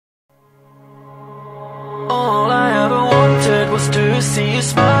see you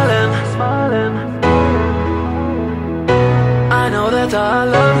smiling. I know that I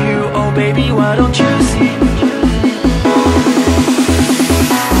love you, oh baby, why don't you see?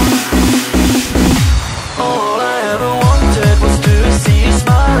 All I ever wanted was to see you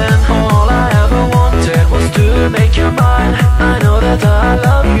smiling. All I ever wanted was to make you mine. I know that I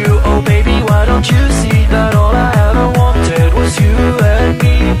love you, oh baby, why don't you see that all I ever wanted was you and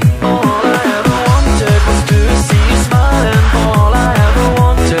me. All I ever wanted was to see you smiling. All I ever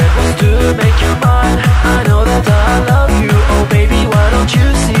wanted was to make you mine. I know that I love you, oh baby, why don't you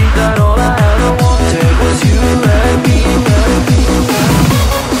see that all I ever wanted was you and me.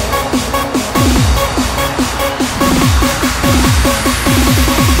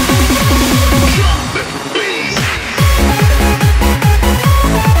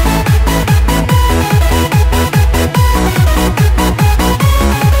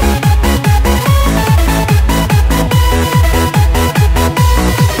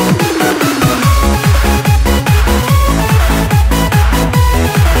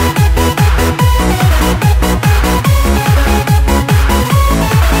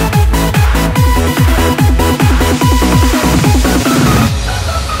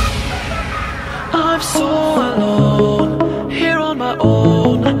 I'm so alone, here on my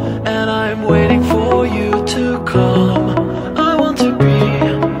own, and I'm waiting for you to come. I want to be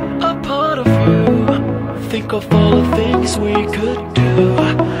a part of you, think of all the things we could do.